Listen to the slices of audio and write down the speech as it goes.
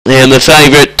And the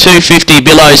favourite, 250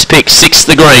 Billows Pick, 6th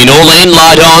the green. All in,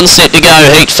 light on, set to go.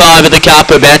 Heat 5 of the Cup,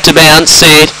 about to bounce,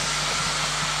 set.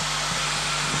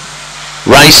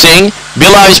 Racing.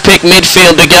 Billows Pick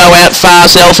midfield to go out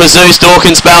fast. Alpha Zeus,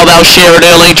 Dawkins Bale, they'll share it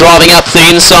early. Driving up the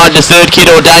inside to third, Kid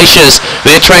Audacious.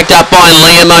 They're tracked up by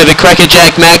Liam over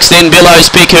Crackerjack Max. Then Billows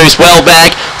Pick, who's well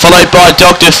back. Followed by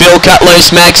Dr. Phil, Cut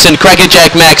Loose Max and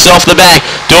Crackerjack Max off the back.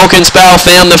 Dawkins Bale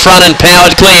found the front and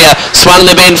powered clear. Swung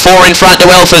the bend 4 in front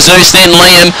to Alpha Zeus. Then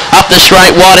Liam up the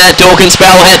straight wide out. Dawkins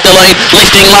Bale had the lead.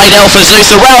 Lifting late Alpha Zeus.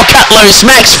 The rail Cut Loose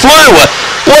Max flew.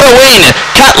 What a win.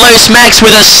 Cut Loose Max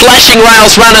with a slashing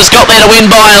rails runner's got there to win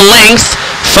by a length.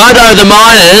 Photo the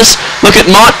Miners. Look, it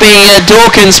might be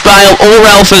Dawkins Bale or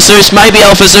Alpha Zeus. Maybe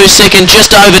Alpha Zeus second,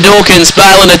 just over Dawkins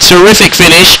Bale, and a terrific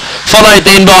finish. Followed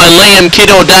then by Liam, Kid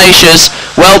Audacious,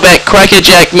 Wellback,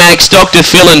 Crackerjack Max, Dr.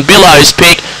 Phil and Billows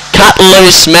Pick. Cut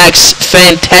Loose Max,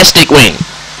 fantastic win.